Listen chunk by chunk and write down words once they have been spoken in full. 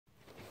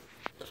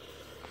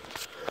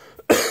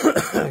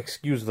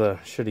Excuse the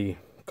shitty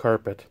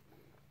carpet.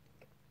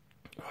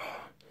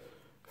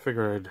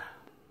 Figured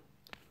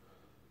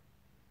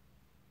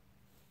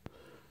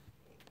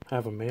I'd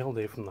have a mail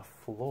day from the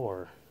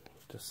floor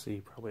to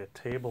see probably a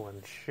table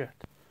and shit.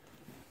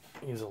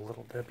 Use a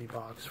little Debbie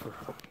box for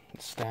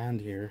a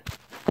stand here.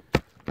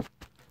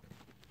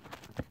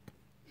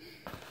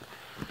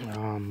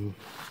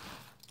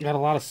 Got a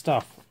lot of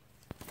stuff.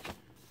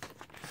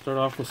 Start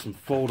off with some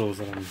photos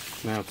that I'm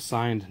now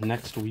signed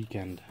next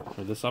weekend,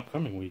 or this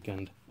upcoming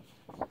weekend.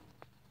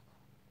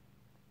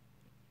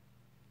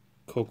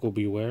 Coco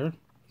Beware.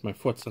 My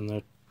foot's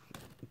in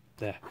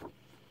there.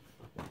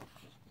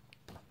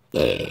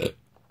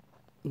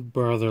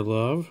 Brother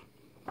Love.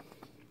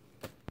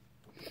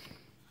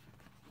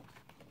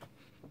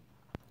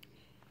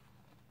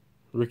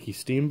 Ricky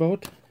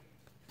Steamboat.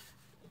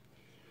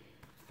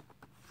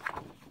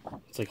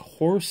 It's like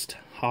Horst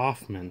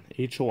Hoffman,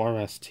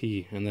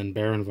 H-O-R-S-T, and then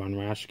Baron von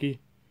Raschke.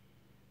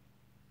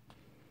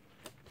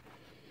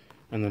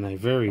 And then a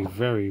very,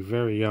 very,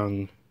 very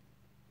young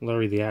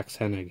Larry the Axe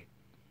Hennig.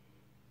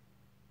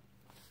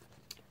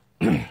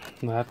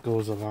 That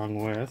goes along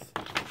with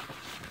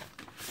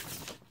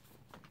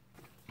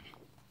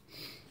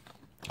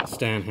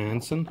Stan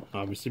Hansen.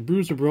 Obviously,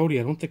 Bruiser Brody,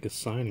 I don't think is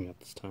signing at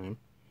this time.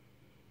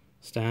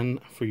 Stan,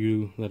 for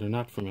you that are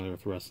not familiar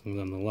with wrestling,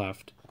 on the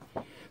left.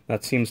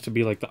 That seems to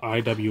be like the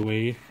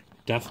IWA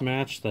death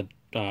match that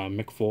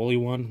Mick Foley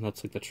won.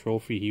 That's like the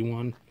trophy he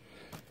won.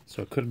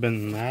 So it could have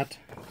been that,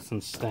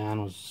 since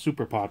Stan was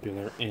super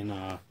popular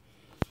in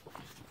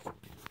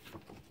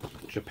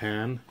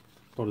Japan.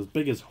 About as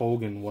big as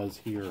Hogan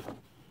was here.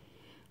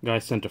 Guy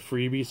sent a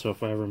freebie, so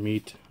if I ever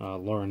meet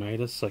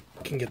Laurinaitis, I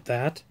can get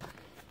that.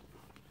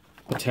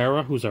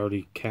 Patera, who's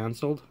already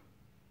cancelled.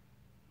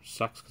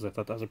 Sucks, because I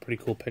thought that was a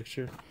pretty cool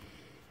picture.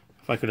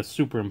 If I could have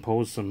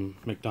superimposed some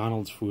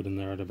McDonald's food in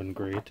there, it'd have been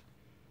great.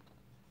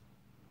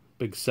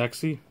 Big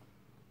Sexy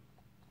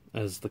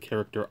as the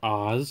character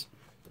Oz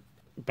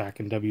back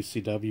in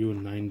WCW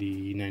in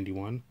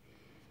 90-91.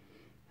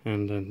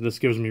 And this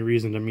gives me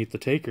reason to meet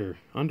the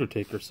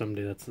Undertaker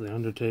someday. That's the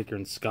Undertaker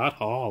and Scott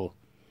Hall.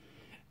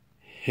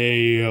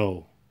 Hey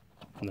yo.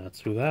 And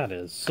that's who that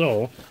is.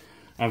 So,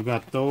 I've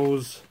got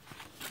those.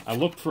 I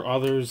looked for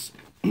others,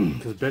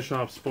 because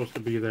Bischoff's supposed to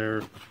be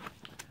there,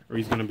 or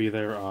he's going to be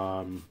there.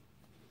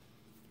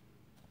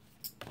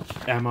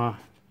 Emma,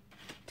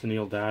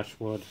 Tennille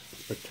Dashwood,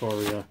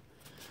 Victoria.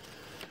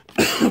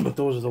 But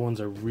those are the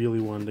ones I really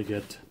wanted to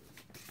get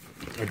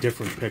a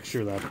different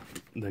picture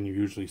than you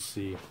usually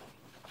see.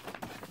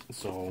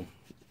 So,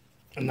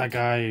 and that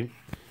guy,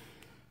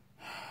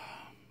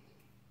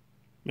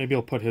 maybe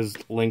I'll put his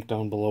link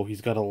down below.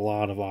 He's got a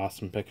lot of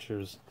awesome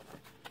pictures.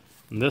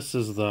 And this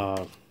is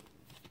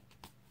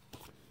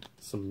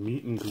some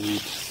meet and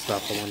greet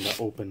stuff I wanted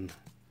to open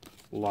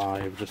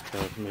live just to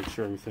make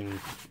sure everything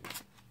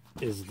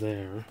is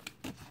there.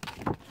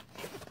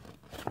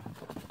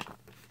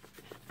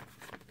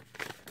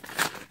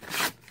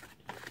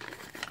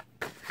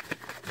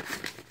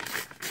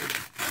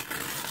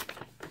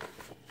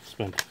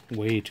 Spent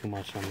way too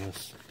much on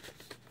this.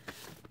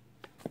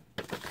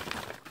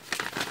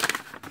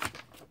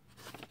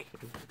 Okay.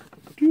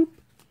 Doop.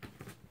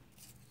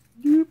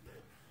 Doop.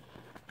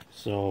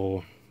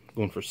 So,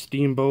 going for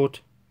Steamboat.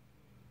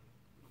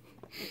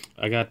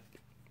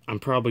 I'm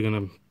probably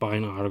going to buy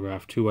an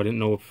autograph too. I didn't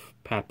know if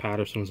Pat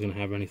Patterson was going to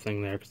have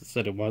anything there, because it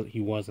said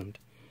he wasn't.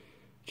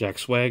 Jack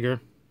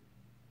Swagger.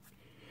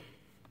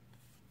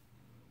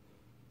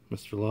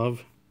 Mr.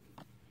 Love.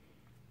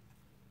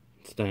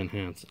 Stan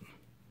Hansen.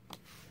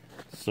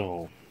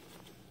 So,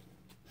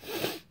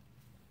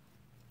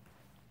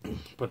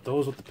 put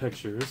those with the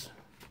pictures.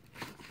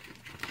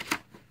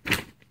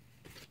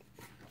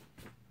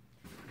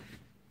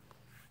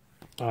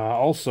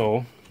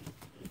 Also,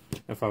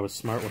 if I was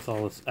smart with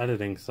all this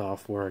editing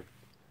software,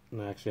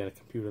 and I actually had a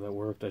computer that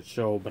worked, I'd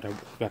show, but I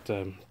got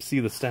to see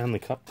the Stanley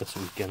Cup this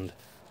weekend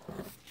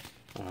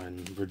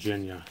in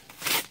Virginia.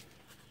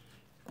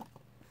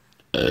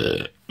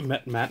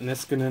 Met Matt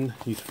Niskanen.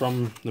 He's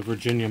from the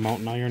Virginia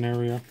Mountain Iron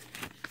area.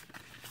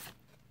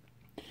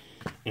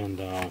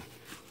 And I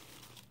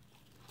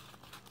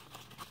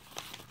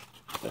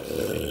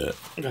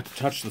got to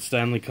touch the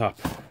Stanley Cup.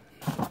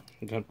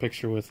 I got a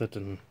picture with it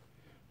and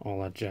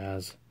all that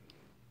jazz.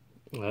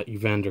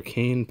 Evander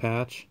Kane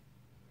patch.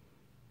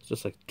 It's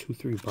just like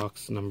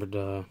 $2-3,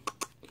 numbered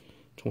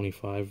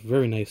 25.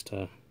 Very nice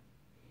to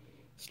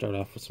start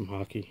off with some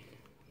hockey.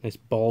 Nice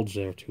bulge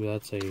there too.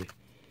 That's a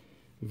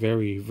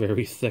very,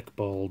 very thick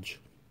bulge.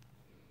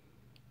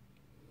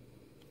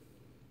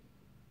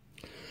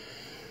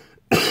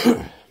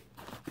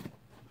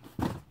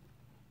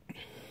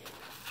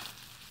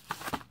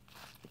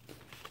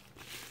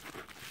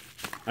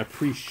 I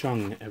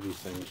pre-shung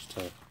everything just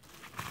to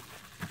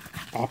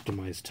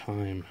optimize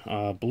time.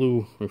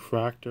 Blue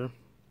refractor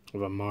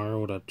of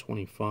Amaro at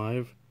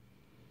 25.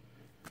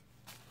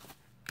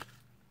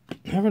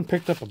 I haven't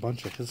picked up a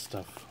bunch of his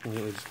stuff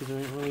lately just because there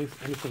ain't really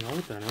anything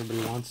out there and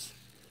everybody wants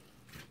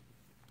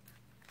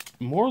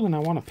more than I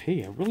want to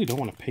pay. I really don't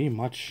want to pay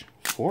much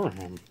for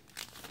him.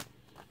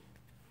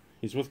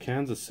 He's with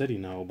Kansas City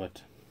now,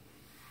 but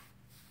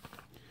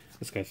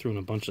this guy threw in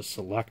a bunch of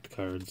select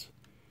cards.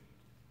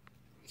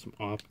 Some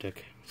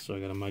optic. So I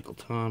got a Michael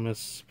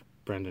Thomas,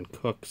 Brandon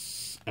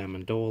Cooks,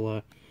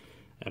 Amendola,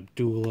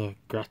 Abdullah,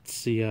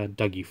 Grazia,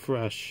 Dougie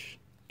Fresh,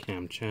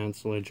 Cam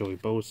Chancellor, Joey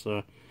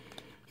Bosa,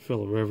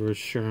 Phil Rivers,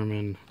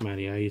 Sherman,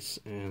 Matty Ice,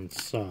 and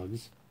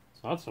Suggs.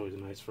 So that's always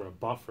nice for a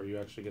buffer. You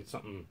actually get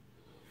something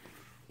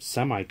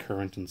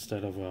semi-current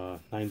instead of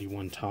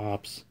 91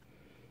 tops.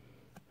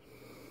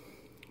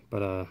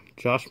 But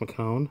Josh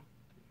McCown,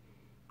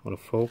 what a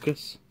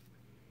focus.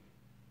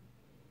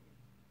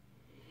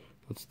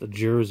 That's the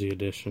jersey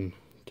edition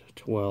to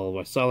 12.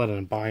 I saw that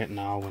and buy it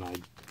now,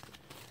 and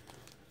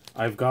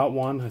I've got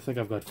one. I think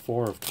I've got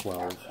 4 of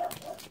 12.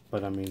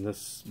 But I mean,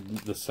 this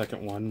the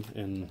second one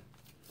in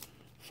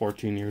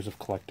 14 years of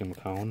collecting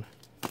McCown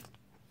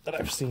that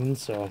I've seen,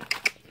 so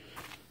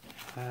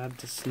had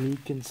to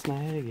sneak and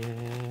snag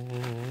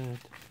it.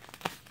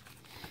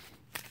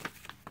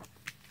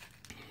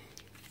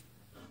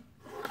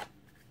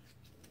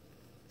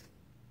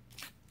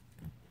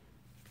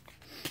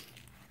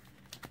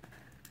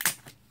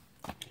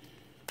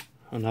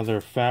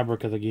 Another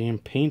fabric of the game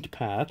paint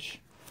patch.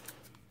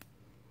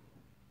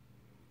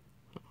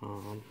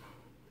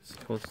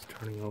 Suppose it's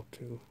turning out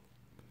to.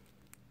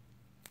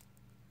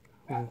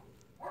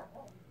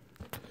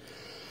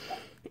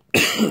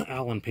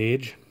 Alan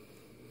Page.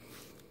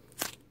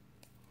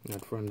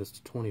 That friend is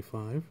to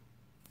 25.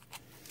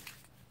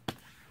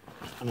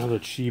 Another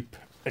cheap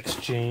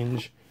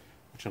exchange,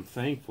 which I'm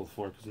thankful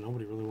for because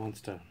nobody really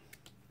wants to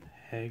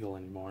haggle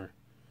anymore.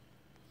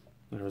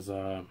 There was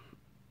a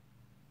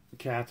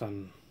cat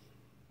on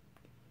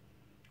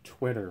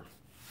Twitter,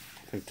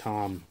 I think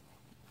Tom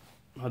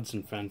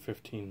Hudson Fan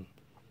 15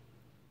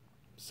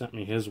 sent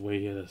me his way.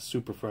 He had a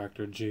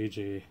Superfractor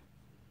JJ.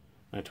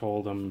 I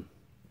told him,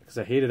 because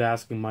I hated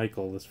asking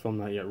Michael, this film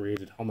not yet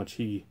rated, how much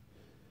he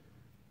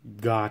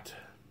got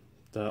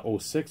the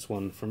 06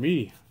 one for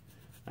me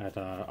at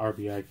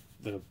RBI,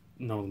 the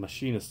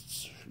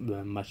Machinists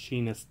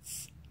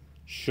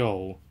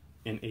show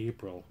in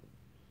April.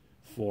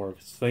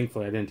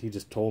 Thankfully I didn't. He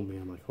just told me.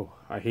 I'm like, oh,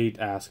 I hate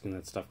asking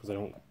that stuff because I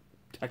don't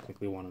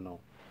technically want to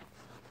know.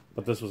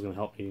 But this was going to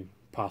help me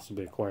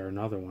possibly acquire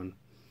another one.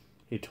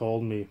 He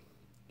told me,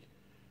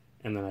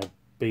 and then I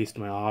based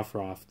my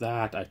offer off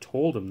that. I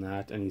told him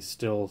that, and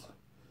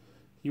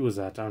he was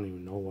at, I don't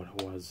even know what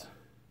it was,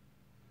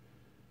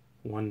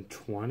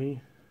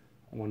 120,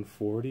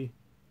 140.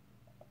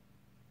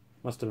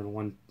 Must have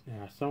been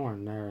somewhere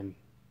in there. And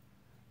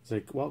he's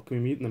like, well, can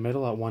we meet in the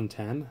middle at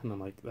 110? And I'm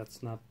like,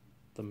 that's not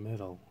the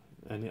middle.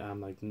 And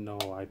I'm like, no,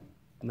 I'm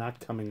not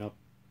coming up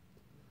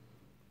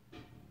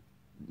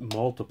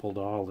multiple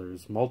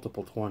dollars,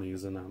 multiple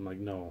 20s. And I'm like,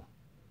 no.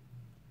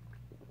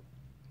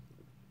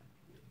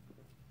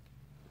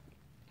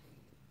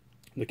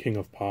 The king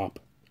of pop.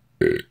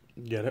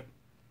 Get it?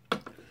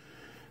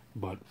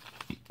 But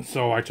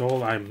so I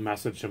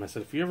messaged him. I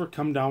said, if you ever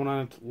come down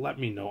on it, let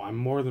me know. I'm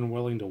more than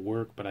willing to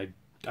work, but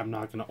I'm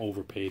not going to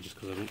overpay just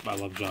because I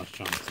love Josh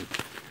Johnson.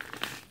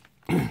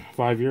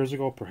 5 years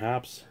ago,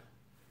 perhaps.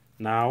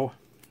 Now,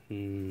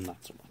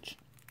 not so much.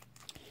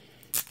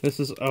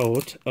 This is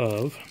out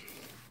of,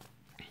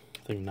 I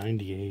think,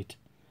 98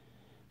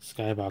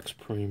 Skybox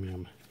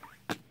Premium.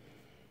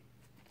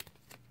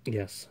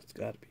 Yes, it's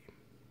got to be.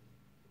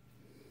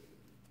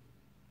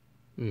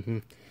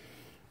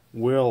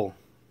 Will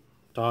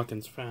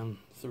Dawkins fan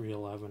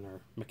 311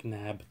 or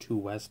McNabb 2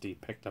 Westy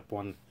picked up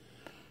one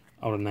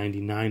out of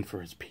 99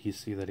 for his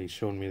PC that he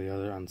showed me the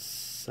other on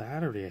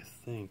Saturday, I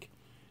think.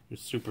 He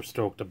was super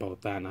stoked about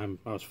that, and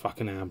I was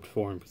fucking amped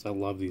for him because I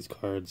love these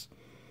cards.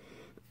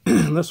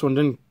 This one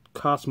didn't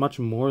cost much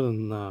more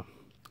than the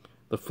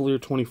Fleer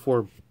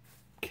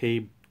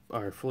 24K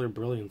or Fleer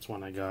Brilliance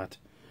one I got,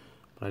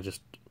 but I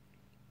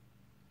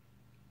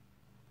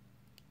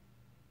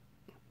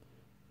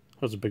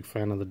was a big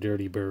fan of the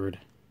Dirty Bird.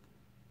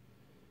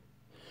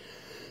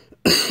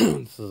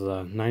 This is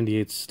a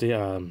 98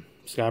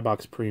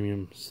 Skybox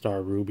Premium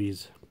Star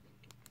Rubies.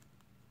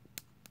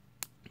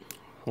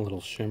 A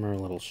little shimmer, a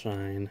little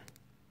shine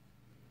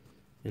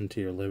into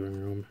your living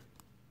room.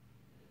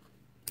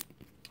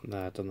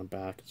 That on the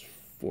back is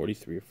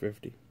 $43 or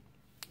 $50.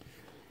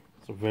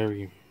 So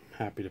very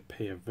happy to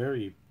pay a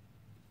very,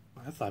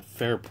 I thought,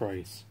 fair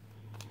price.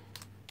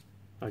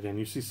 Again,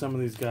 you see some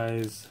of these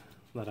guys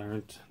that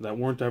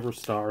weren't ever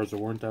stars or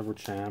weren't ever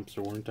champs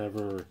or weren't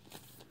ever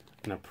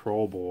in a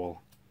Pro Bowl,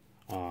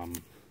 go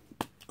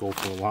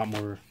for a lot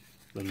more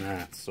than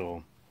that.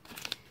 So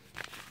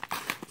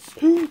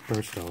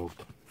super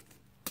stoked.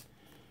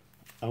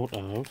 Out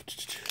of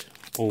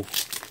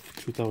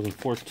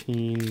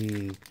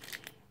 2014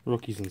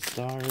 Rookies and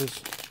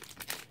Stars.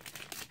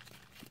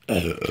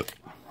 Some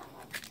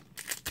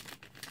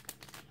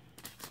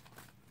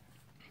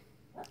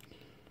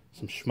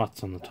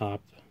schmutz on the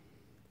top.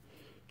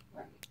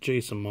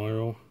 Jason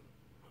Morrow,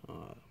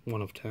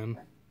 1 of 10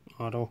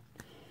 auto.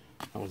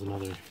 That was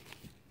another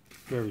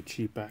very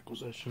cheap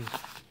acquisition.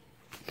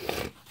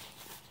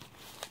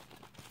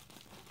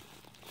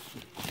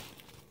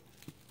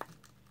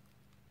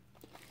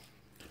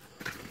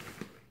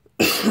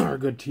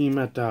 good team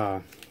at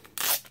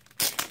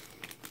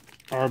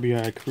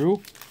RBI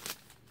Crew.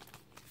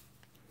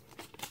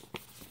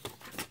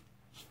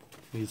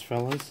 These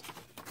fellas.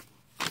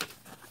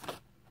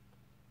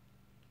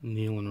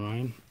 Neil and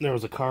Ryan. There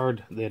was a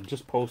card. They had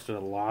just posted a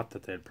lot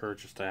that they had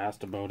purchased. I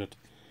asked about it.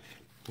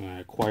 And I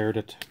acquired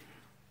it.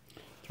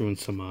 Threw in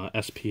some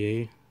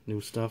SPA new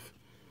stuff.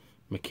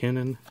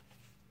 McKinnon.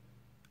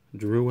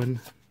 Druin.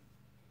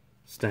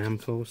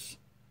 Stamkos.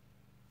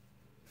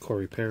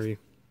 Corey Perry.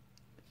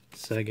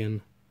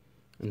 Seguin.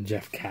 And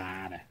Jeff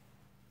Carter.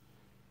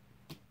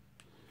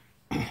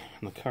 And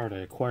the card I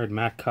acquired,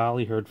 Matt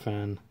Colley, Herd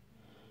fan.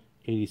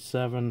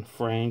 87.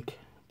 Frank.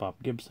 Bob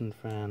Gibson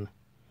fan.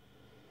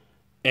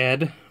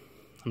 Ed.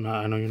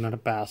 I know you're not a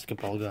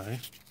basketball guy.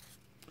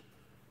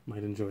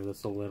 Might enjoy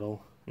this a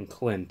little. And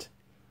Clint.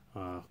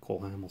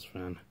 Cole Hamels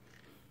fan.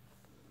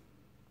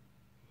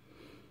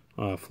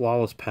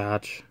 Flawless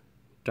Patch.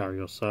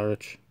 Dario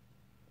Saric.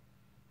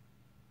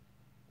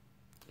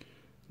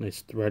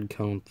 Nice thread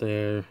count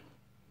there.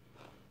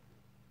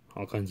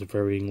 All kinds of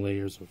varying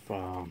layers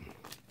of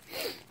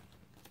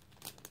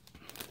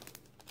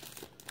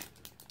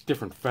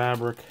different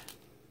fabric.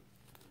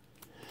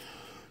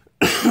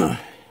 So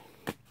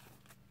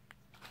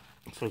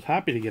I was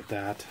happy to get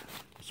that.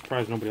 I'm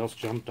surprised nobody else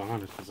jumped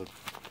on it, because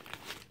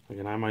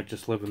again, I might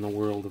just live in the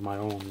world of my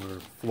own where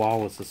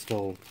Flawless is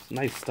still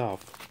nice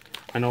stuff.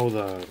 I know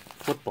the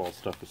football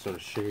stuff is sort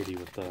of shady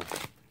with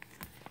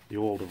the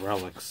old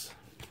relics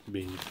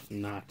being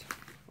not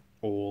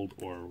old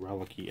or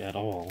relic-y at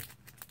all.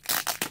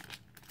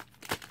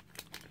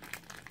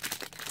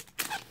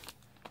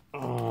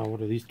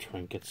 What are these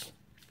trinkets?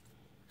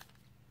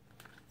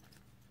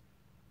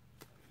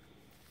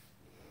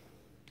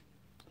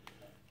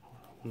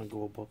 I'm gonna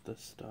go about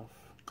this stuff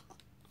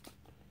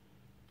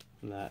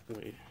that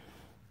way.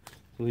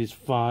 So these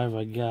 5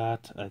 I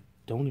got. I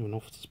don't even know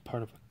if it's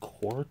part of a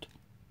court.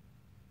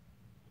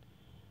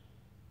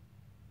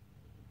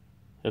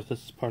 If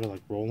this is part of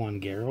like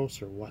Roland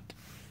Garros or what.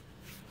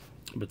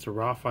 But it's a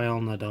Rafael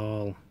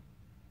Nadal.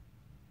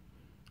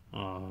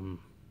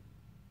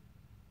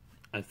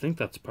 I think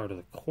that's part of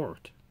the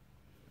court.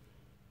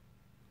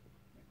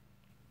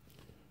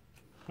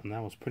 And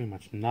that was pretty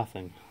much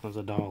nothing. It was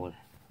 $1.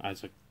 I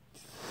was like,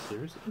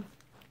 seriously?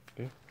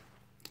 Okay.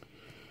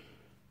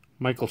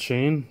 Michael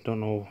Shane. Don't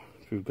know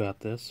if you've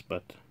got this,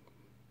 but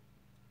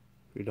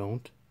if you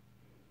don't.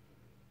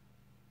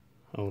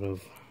 Out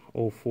of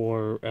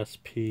 04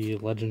 SP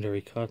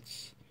Legendary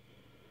Cuts.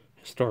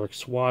 Historic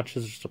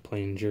swatches, just a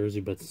plain jersey,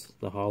 but it's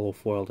the hollow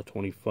foil to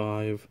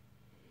 25.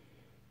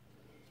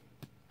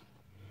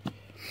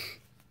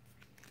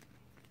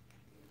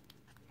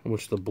 I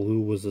wish the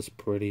blue was this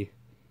pretty.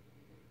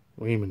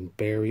 Raymond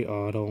Barry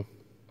auto.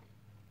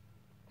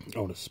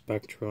 Out of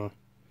Spectra.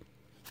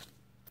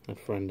 That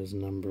friend is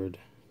numbered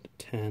to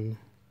 10.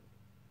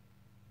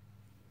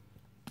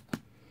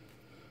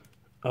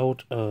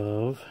 Out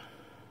of...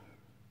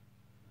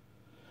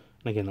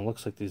 And again, it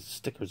looks like these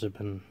stickers have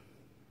been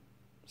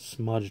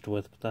smudged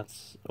with, but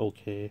that's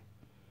okay.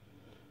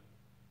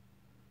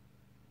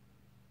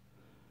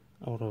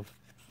 Out of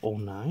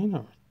 09,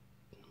 or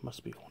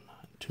must be 09.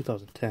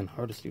 2010,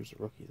 Hardesty was a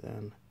rookie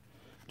then.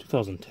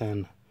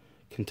 2010,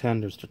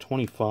 Contenders to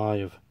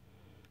 25,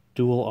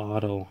 dual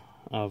auto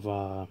of,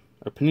 or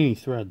Panini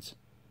Threads.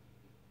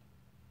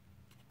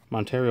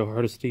 Montario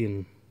Hardesty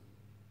and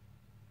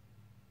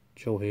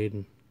Joe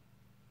Hayden.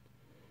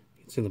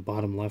 You can see in the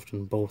bottom left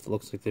in both, it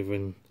looks like they've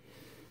been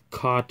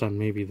caught on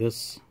maybe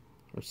this,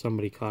 or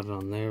somebody caught it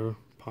on there,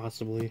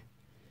 possibly.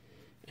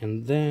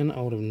 And then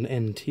out of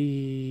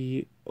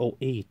NT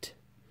 08,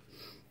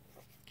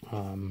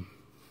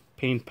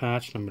 paint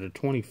patch number to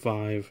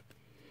 25,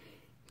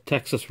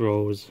 Texas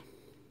Rose,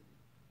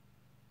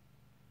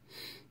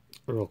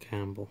 Earl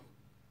Campbell.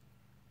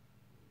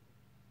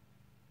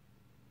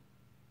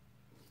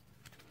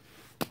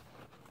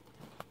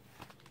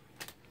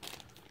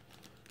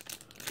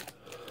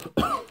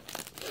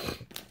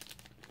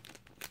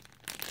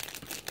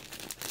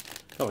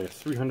 Oh, a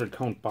 300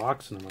 count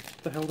box, and I'm like,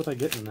 what the hell did I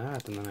get in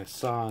that? And then I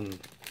saw, and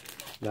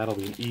that'll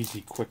be an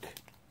easy, quick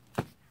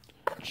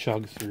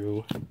chug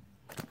through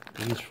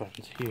these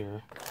friends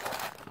here.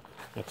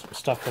 Got some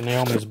stuff for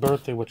Naomi's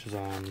birthday, which is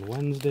on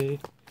Wednesday.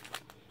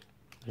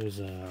 There's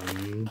I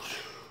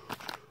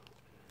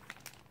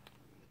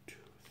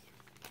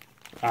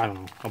don't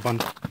know, a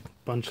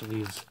bunch of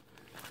these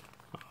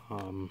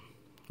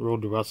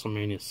Road to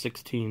WrestleMania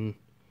 16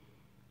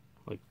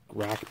 like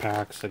rack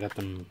packs. I got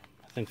them,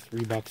 I think,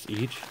 $3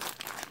 each.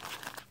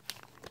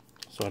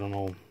 So I don't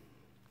know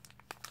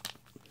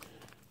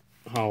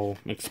how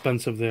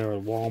expensive they are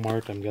at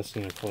Walmart. I'm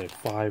guessing they're probably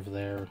 5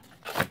 there.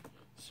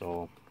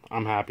 So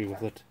I'm happy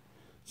with it.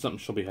 Something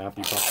she'll be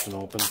happy busting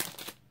open.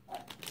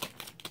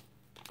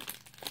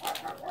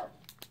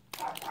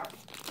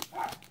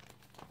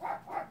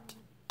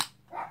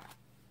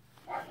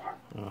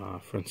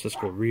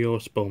 Francisco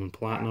Rios, Bowman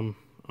Platinum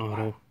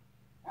auto.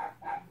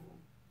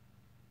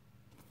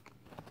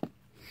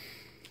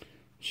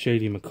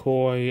 Shady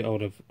McCoy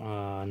out of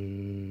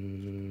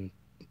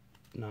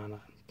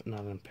not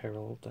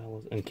unparalleled. That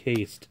was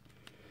encased.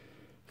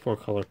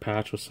 4-color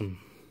patch with some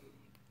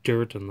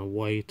dirt in the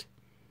white.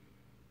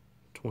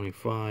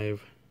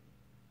 25.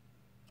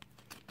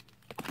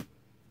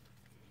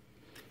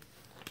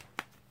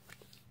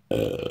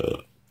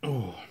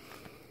 Oh.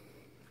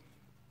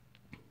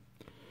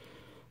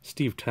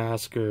 Steve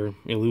Tasker,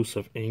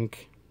 Elusive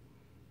Ink.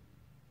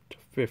 To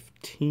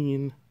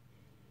 15.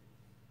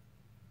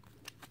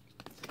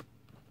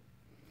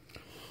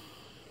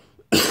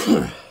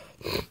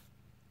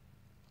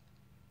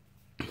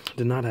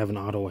 Did not have an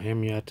auto of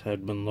him yet.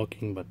 I'd been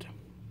looking, but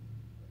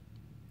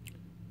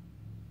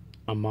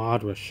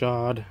Ahmad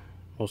Rashad.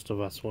 Most of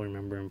us will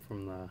remember him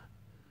from the, I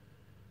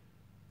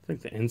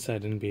think, the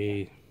Inside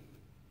NBA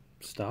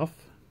stuff.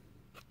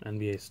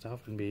 NBA stuff.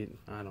 NBA,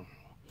 I don't know.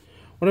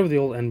 Whatever the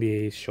old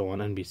NBA show on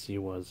NBC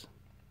was.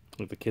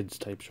 Like the kids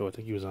type show. I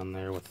think he was on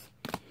there with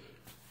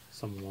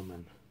some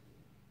woman.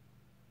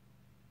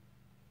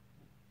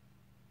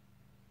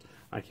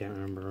 I can't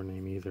remember her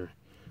name either.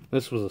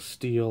 This was a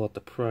steal at the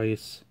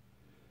price.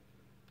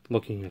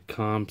 Looking at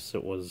comps,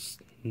 it was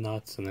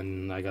nuts, and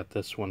then I got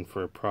this one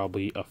for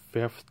probably a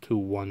 5th to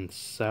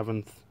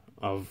 1/7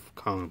 of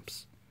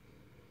comps.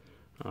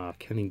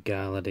 Kenny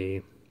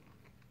Galladay,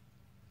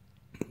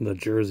 the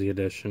Jersey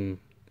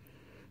edition,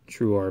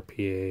 True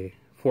RPA,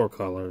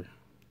 4-color,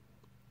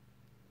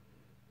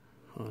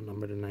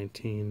 number to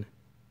 19.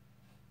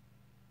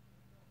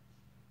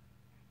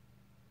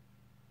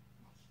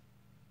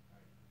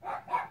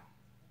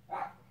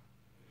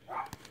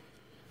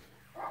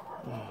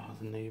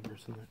 The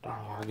neighbors and their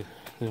dog.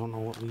 They don't know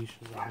what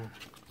leashes are.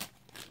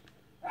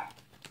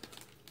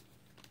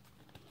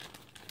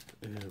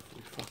 Every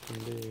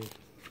fucking day.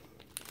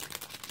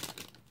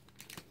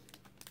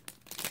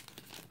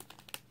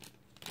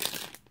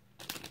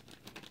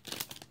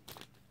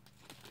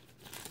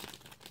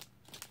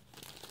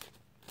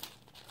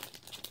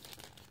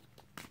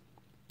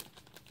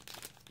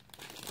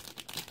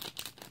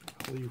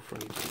 I'll leave for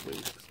another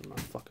week because I'm not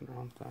fucking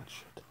around with that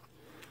shit.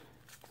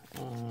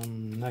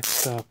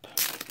 Next up.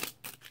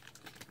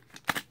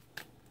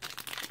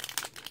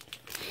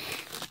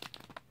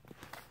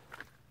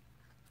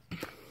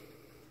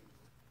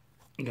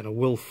 Got a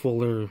Will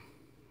Fuller,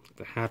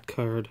 the hat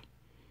card.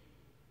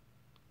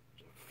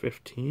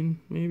 15,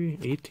 maybe?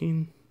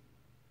 18?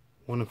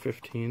 1 of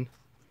 15.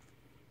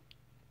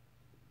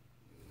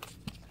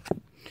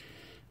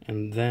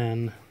 And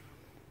then,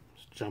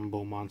 this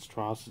jumbo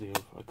monstrosity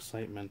of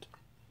excitement.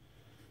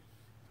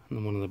 And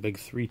then one of the big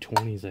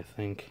 320s, I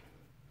think.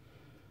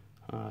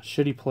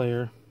 Shitty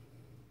player.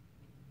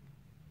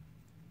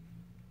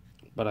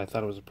 But I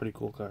thought it was a pretty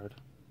cool card.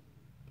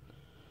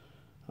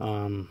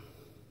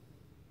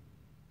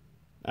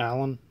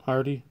 Alan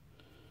Hardy,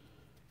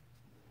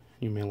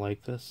 you may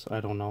like this. I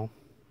don't know.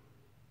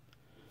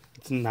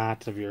 It's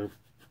not of your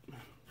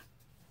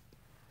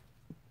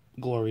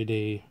Glory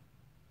Day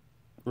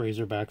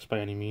Razorbacks by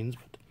any means,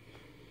 but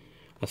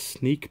a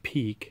sneak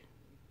peek.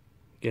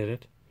 Get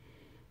it?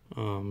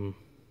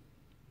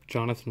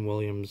 Jonathan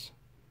Williams,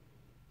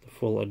 the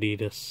full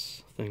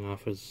Adidas thing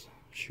off his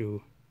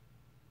shoe.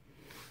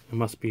 That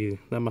must be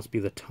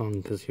the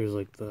tongue, because here's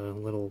like the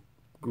little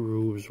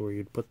grooves where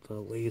you'd put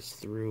the lace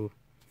through.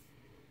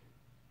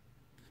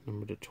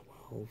 Number to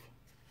 12.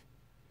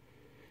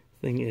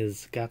 Thing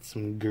is, got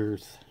some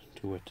girth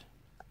to it.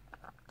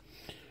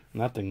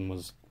 And that thing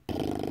was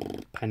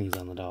pennies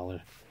on the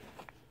dollar.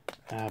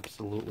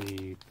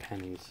 Absolutely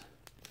pennies.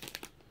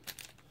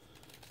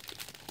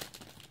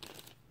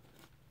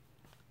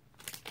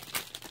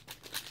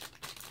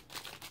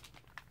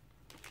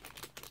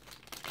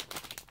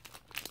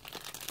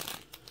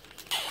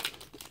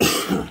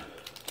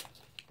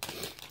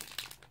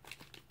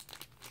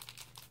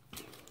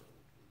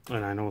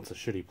 And I know it's a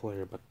shitty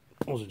player, but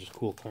those are just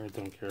cool cards.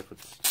 I don't care if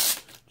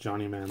it's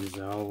Johnny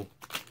Manziel,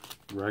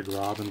 Greg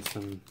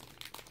Robinson,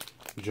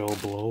 Joe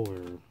Blow,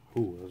 or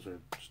who. Those are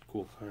just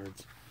cool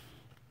cards.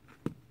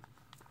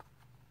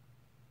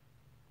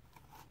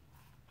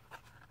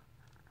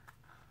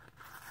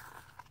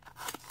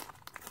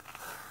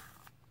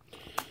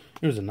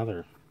 Here's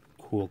another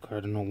cool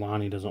card. I know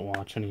Lonnie doesn't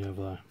watch any of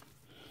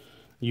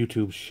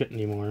YouTube shit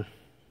anymore.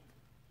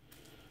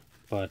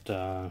 But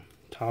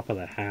top of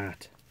the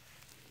hat.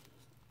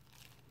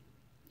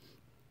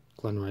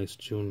 Glenn Rice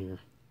Jr.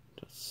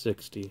 to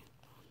 60.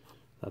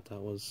 Thought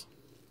that was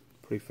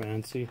pretty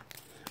fancy.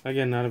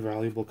 Again, not a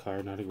valuable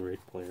card, not a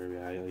great player.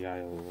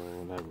 Yeah,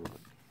 whatever.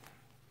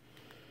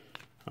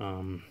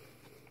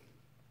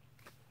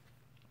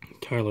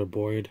 Tyler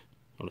Boyd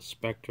out of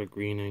Spectra,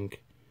 green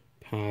ink,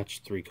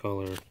 patch,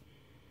 3-color.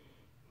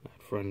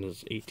 That friend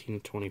is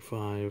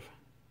 18-25.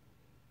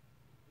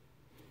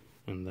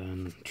 And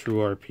then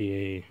True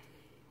RPA,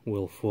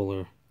 Will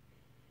Fuller.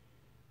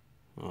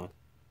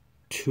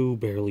 2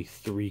 barely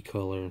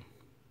 3-color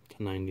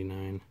to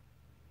 99.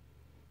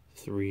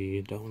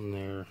 3 down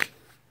there.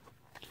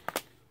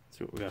 Let's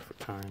see what we got for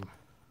time.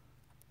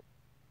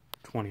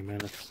 20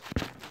 minutes.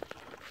 So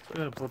I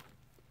gotta put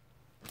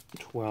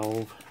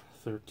 12,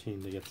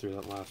 13 to get through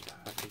that last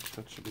package.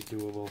 That should be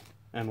doable.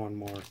 and one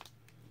more.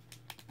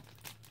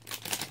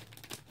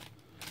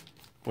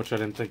 Which I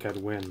didn't think I'd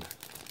win.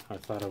 I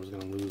thought I was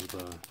going to lose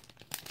the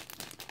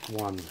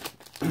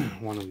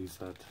one of these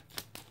sets.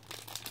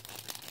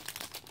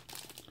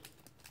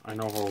 I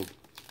know how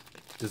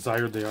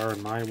desired they are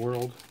in my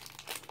world.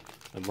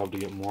 I'd love to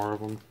get more of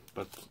them,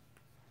 but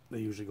they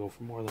usually go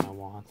for more than I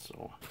want,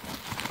 so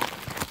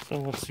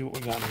let's see what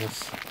we got in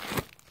this.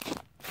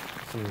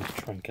 Some of these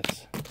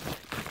trinkets.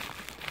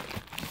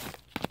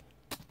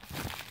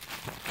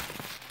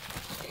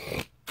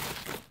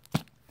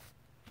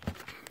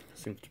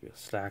 Seems to be a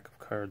stack of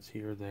cards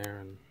here, there,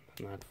 and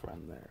that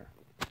friend there.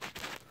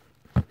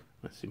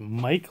 Let's see,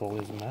 Michael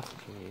is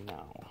messaging me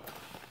now.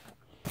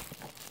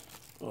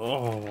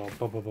 Oh,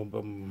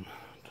 bum.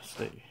 Let's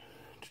see.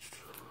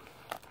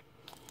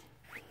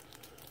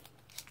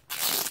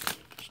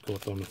 Just go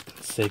with one with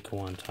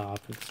Seiko on top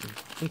and some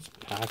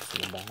packs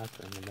in the back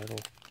or in the middle.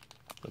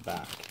 The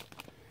back.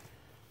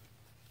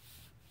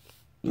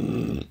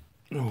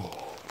 Oh,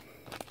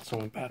 that's the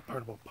only bad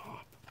part about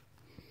pop.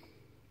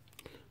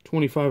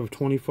 25 of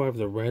 25,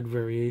 the red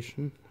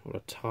variation. Or a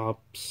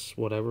Topps,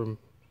 whatever.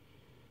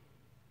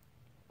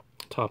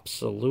 Topps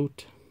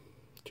Salute,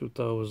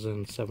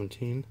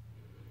 2017.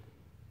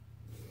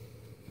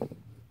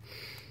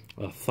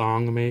 A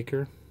Thong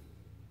Maker.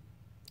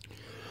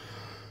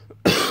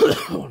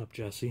 What up,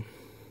 Jesse?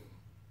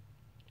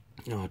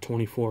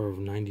 24 of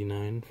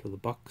 99 for the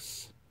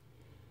Bucks.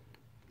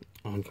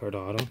 On card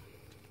auto.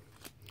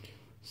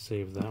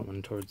 Save that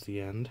one towards the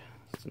end.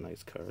 It's a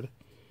nice card.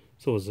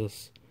 So is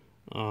this.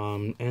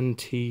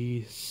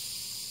 NT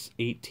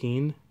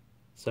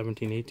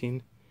 17,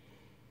 18.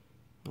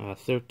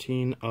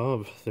 13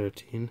 of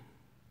 13.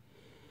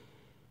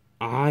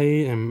 I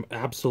am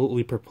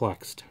absolutely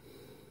perplexed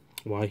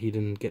why he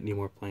didn't get any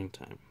more playing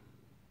time.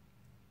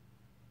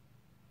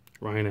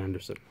 Ryan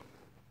Anderson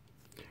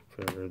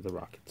for the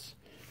Rockets.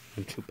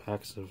 And 2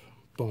 packs of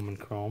Bowman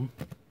Chrome.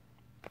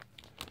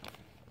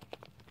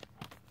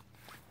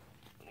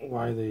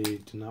 Why they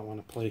do not want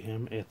to play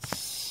him,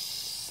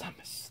 it's a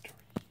mystery.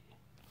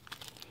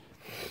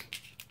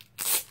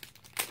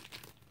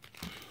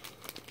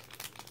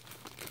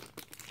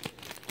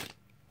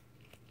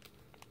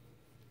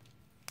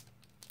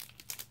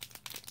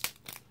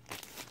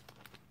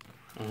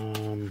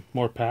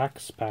 More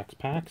packs.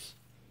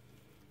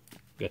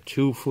 Got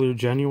 2 Fleer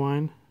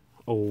Genuine,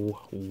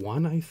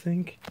 01 I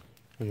think,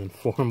 and then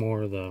 4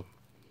 more of the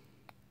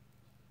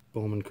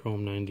Bowman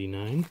Chrome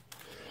 99.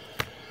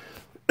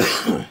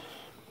 And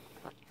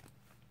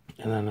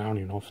then I don't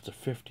even know if it's a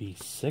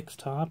 56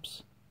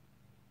 Topps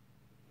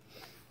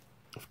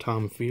of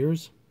Tom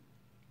Fears.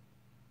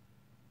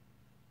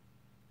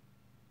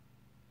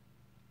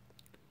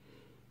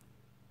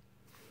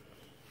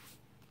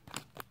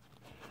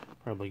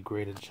 Probably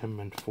graded Gem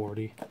Mint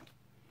 40.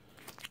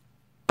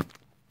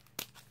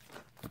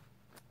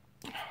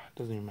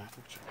 Doesn't even matter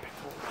which I pick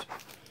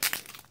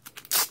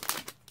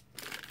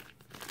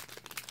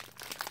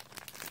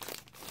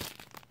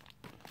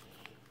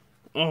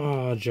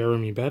out.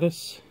 Jeremy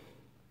Bettis.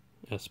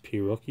 SP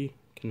rookie.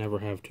 Can never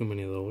have too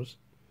many of those.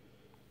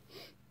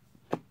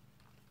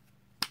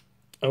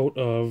 Out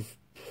of,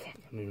 I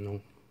don't even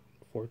know,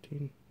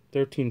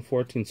 13,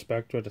 14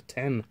 Spectra to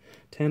 10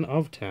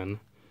 of 10.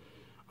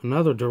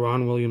 Another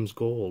Deron Williams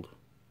Gold.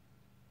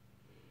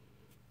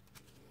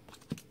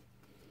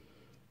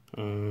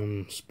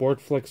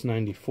 Sportflix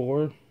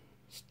 94.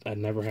 I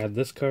never had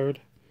this card.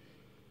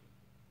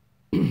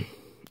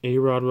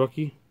 A-Rod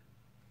rookie.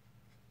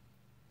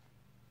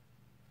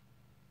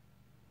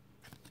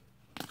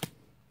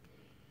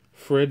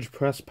 Fridge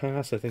Press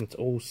Pass. I think it's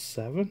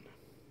 07.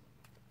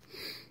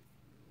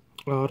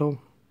 Auto.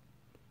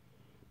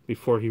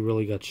 Before he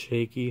really got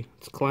shaky.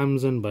 It's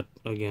Clemson, but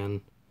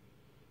again,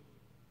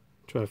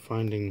 try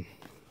finding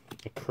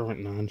a current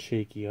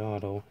non-shaky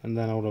auto. And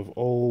then out of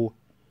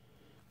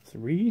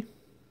 03,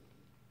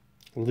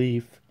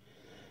 Leaf,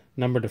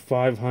 number to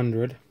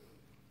 500,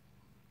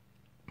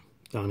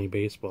 Donnie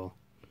Baseball,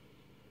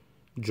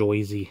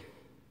 Joyzy.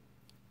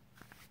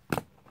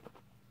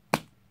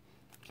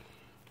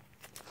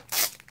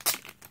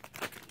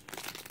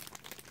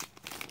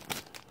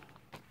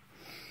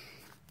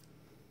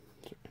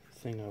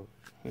 Thing of,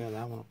 yeah,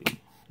 that one will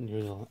be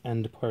near the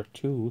end part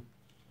 2.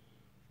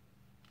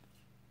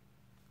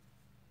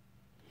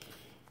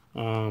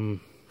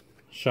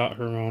 Shot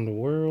Her Around the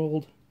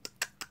World.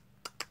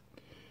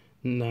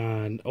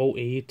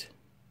 08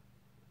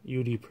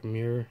 UD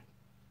Premier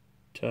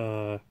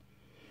to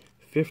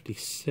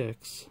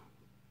 56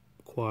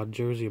 quad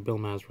jersey of Bill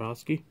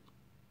Mazeroski.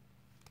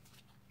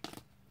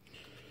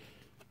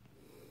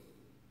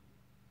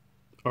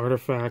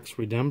 Artifacts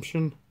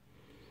Redemption.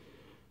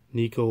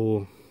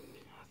 Nico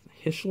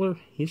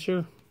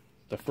Hischier,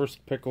 the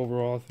first pick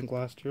overall I think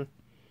last year.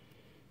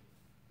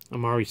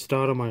 Amari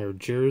Stoudemire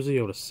jersey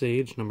out of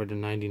Sage, number to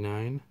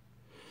 99.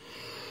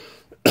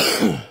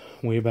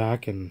 Way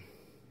back in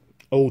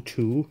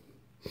 02.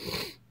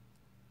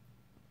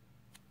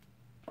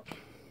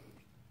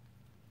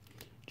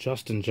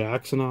 Justin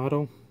Jackson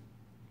auto.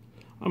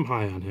 I'm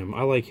high on him.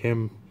 I like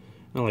him.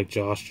 I like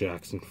Josh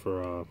Jackson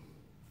for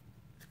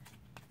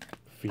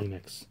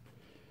Phoenix.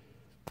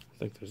 I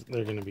think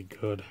they're gonna be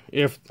good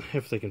if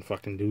they can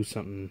fucking do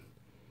something.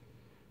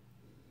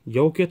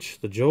 Jokic,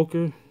 the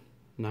Joker,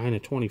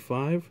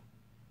 9/25.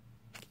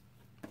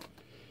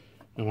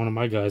 And one of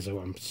my guys who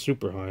I'm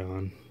super high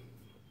on,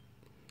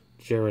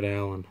 Jared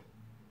Allen.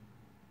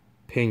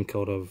 Pink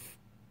out of...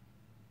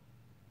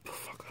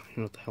 Fuck, I don't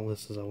know what the hell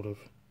this is out of.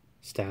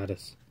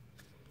 Status.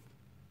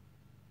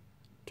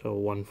 To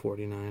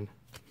 149.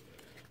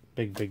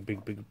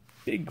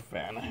 Big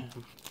fan of him.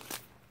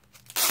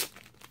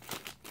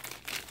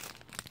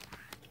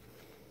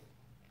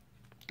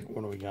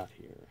 What do we got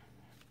here?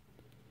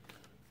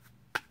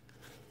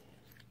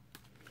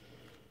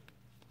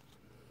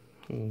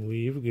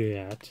 We've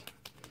got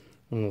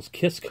one of those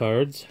Kiss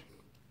cards.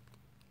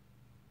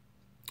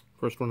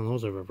 First one of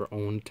those I've ever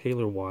owned.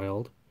 Taylor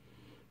Wilde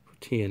for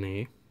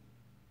TNA.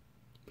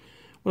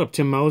 What up,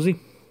 Tim Mousy?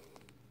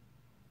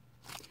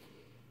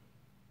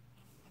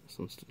 This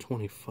one's to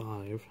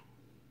 25.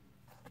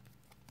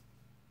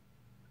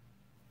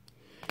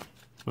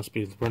 Must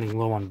be running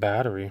low on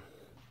battery.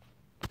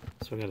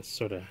 So I gotta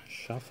sort of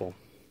shuffle.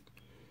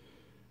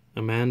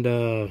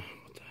 Amanda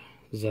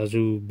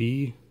Zazu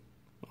B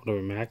out of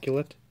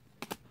Immaculate.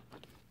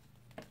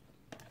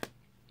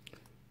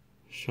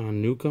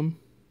 Sean Newcomb.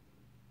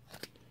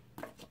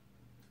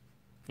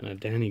 And a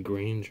Danny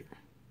Granger.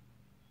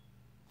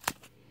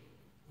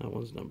 That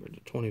one's numbered to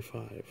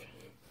 25.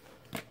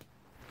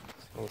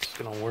 So it's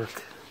gonna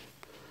work.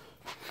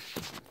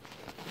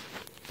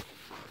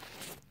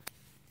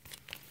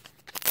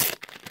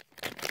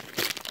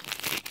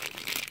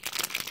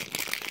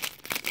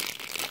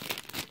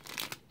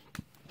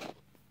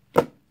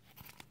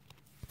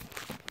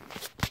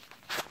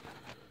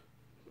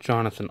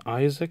 Jonathan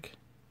Isaac.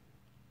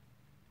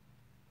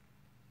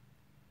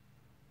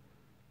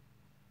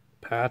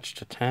 Patch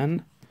to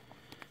 10.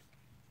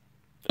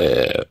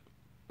 I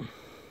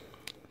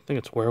think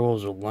it's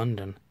Werewolves of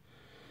London.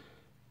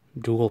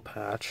 Dual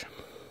patch.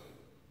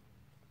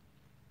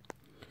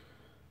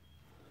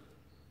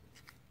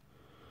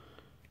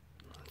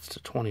 That's to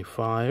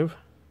 25.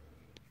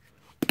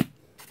 Get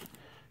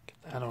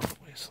that out of the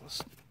way. So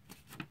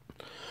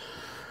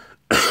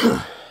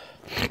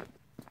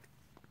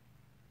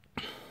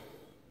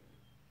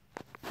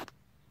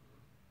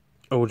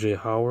OJ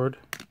Howard.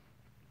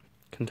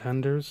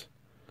 Contenders.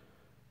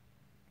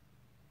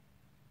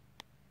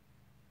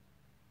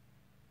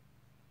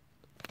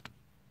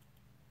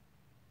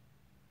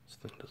 This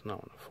thing does not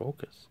want to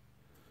focus.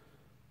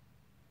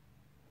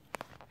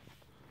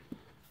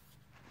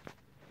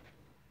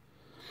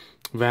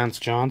 Vance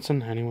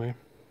Johnson, anyway.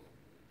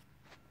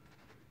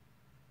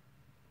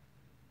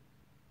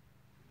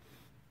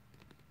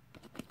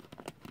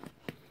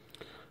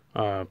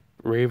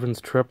 Ravens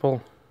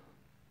triple.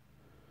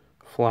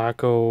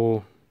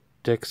 Flacco,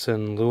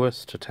 Dixon,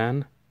 Lewis to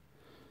 10.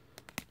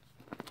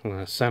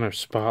 Center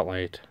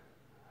spotlight.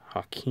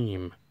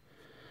 Hakeem.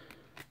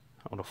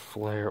 Out of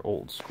Flair,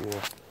 old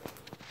school.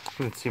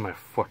 You can see my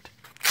foot.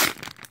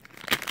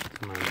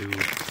 I'm gonna do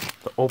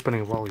the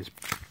opening of all these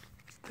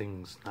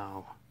things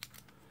now.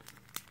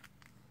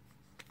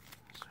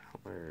 So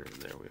there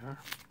we are.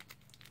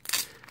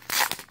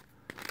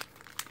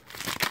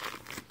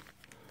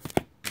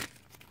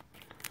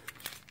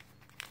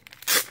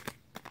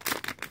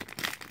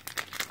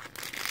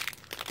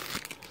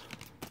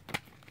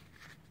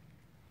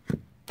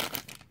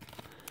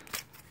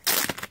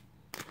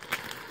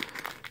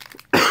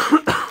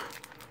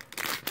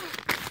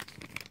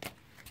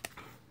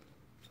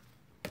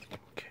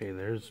 Okay,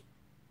 there's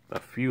a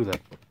few that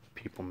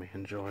people may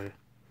enjoy.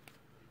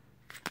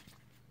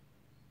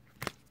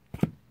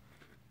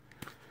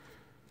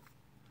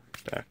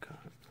 Back,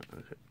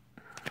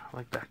 I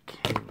like that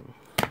king.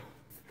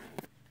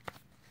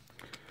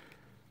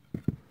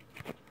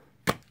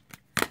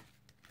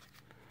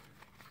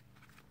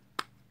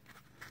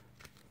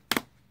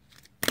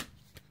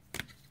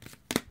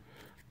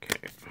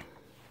 Okay.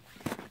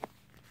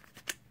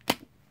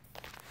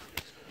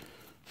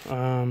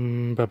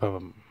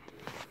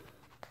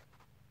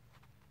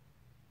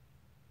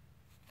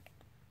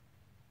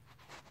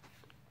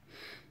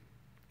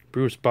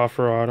 Bruce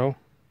Buffer auto.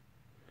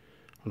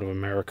 Out of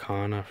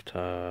Americana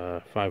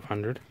to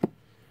 500. I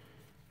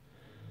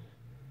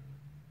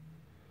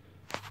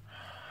don't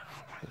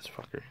know why this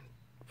fucker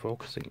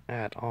focusing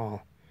at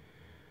all.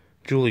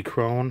 Julie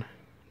Crone,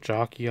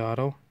 Jockey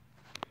auto.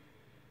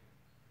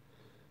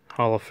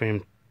 Hall of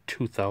Fame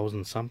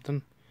 2000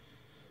 something.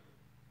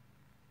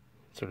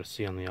 Sort of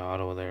see on the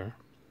auto there.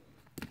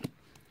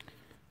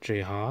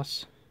 Jay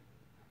Haas.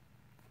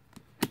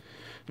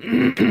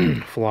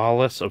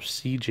 Flawless of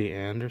CJ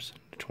Anderson,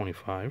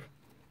 25.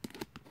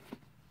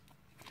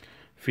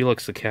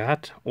 Felix the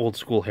Cat, old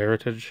school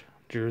heritage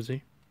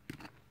jersey.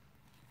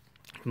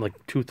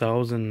 Like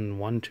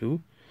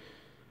 2001-2.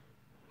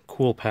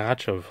 Cool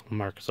patch of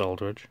Marcus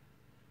Aldridge,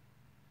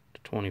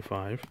 to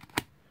 25.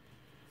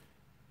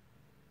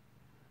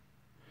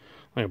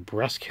 Like a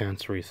breast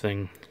cancer-y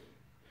thing.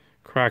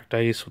 Cracked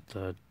ice with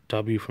the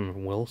W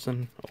from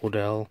Wilson.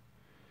 Odell.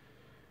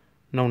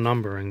 No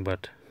numbering,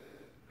 but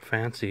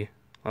fancy.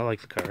 I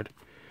like the card.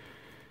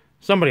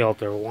 Somebody out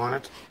there will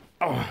want it.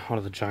 Oh, one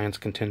of the Giants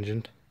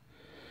contingent.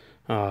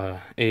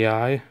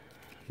 AI.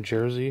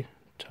 Jersey.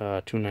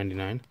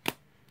 $2.99.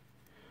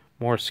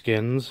 More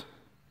skins.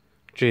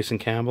 Jason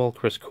Campbell,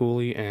 Chris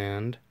Cooley,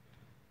 and...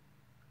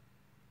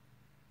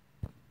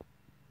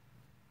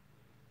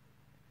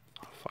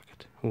 oh, fuck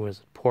it. Who is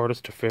it?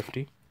 Portis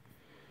 /50.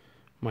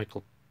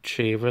 Michael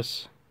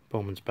Chavis,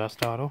 Bowman's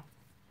Best Auto.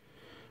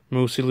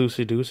 Moosey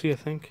Lucy Doocy, I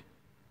think.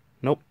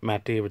 Nope,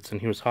 Matt Davidson.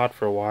 He was hot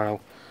for a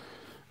while.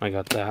 I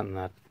got that, and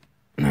that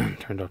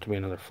turned out to be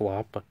another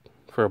flop, but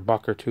for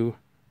 $1 or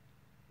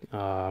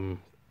 $2.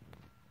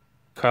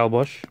 Kyle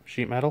Busch,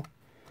 sheet metal.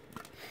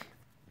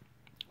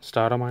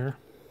 Stoudemire.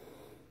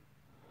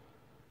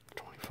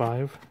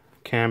 25.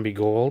 Camby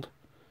Gold.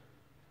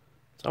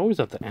 It's always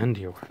at the end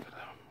here where I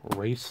gotta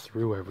race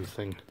through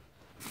everything.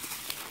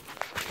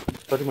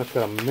 Pretty much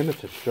got a minute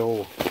to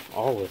show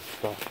all this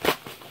stuff.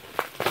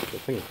 I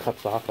think it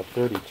cuts off at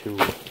 32.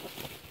 I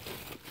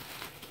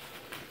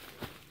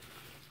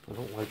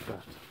don't like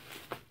that.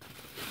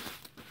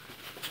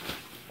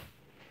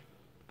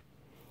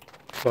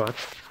 But,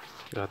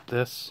 got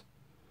this.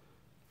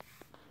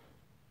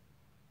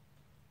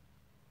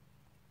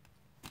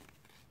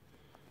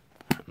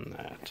 And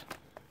that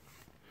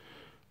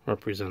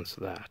represents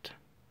that.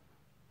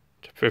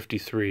 To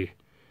 53,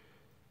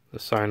 the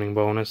signing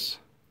bonus.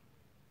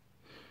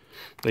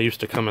 They used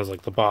to come as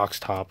like the box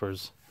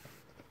toppers.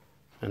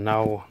 And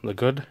now the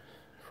good,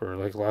 for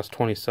like the last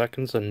 20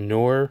 seconds, a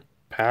newer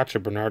patch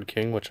of Bernard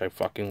King, which I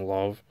fucking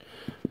love.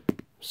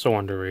 So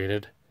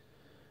underrated.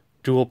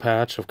 Dual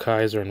patch of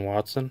Kaiser and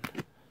Watson.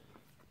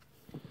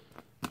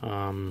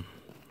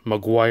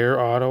 McGwire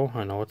auto.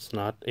 I know it's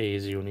not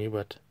A's uni,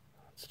 but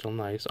it's still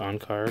nice. On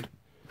card.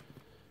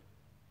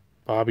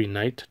 Bobby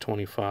Knight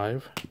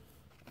 /25.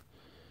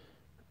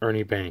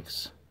 Ernie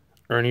Banks.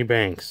 Ernie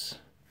Banks.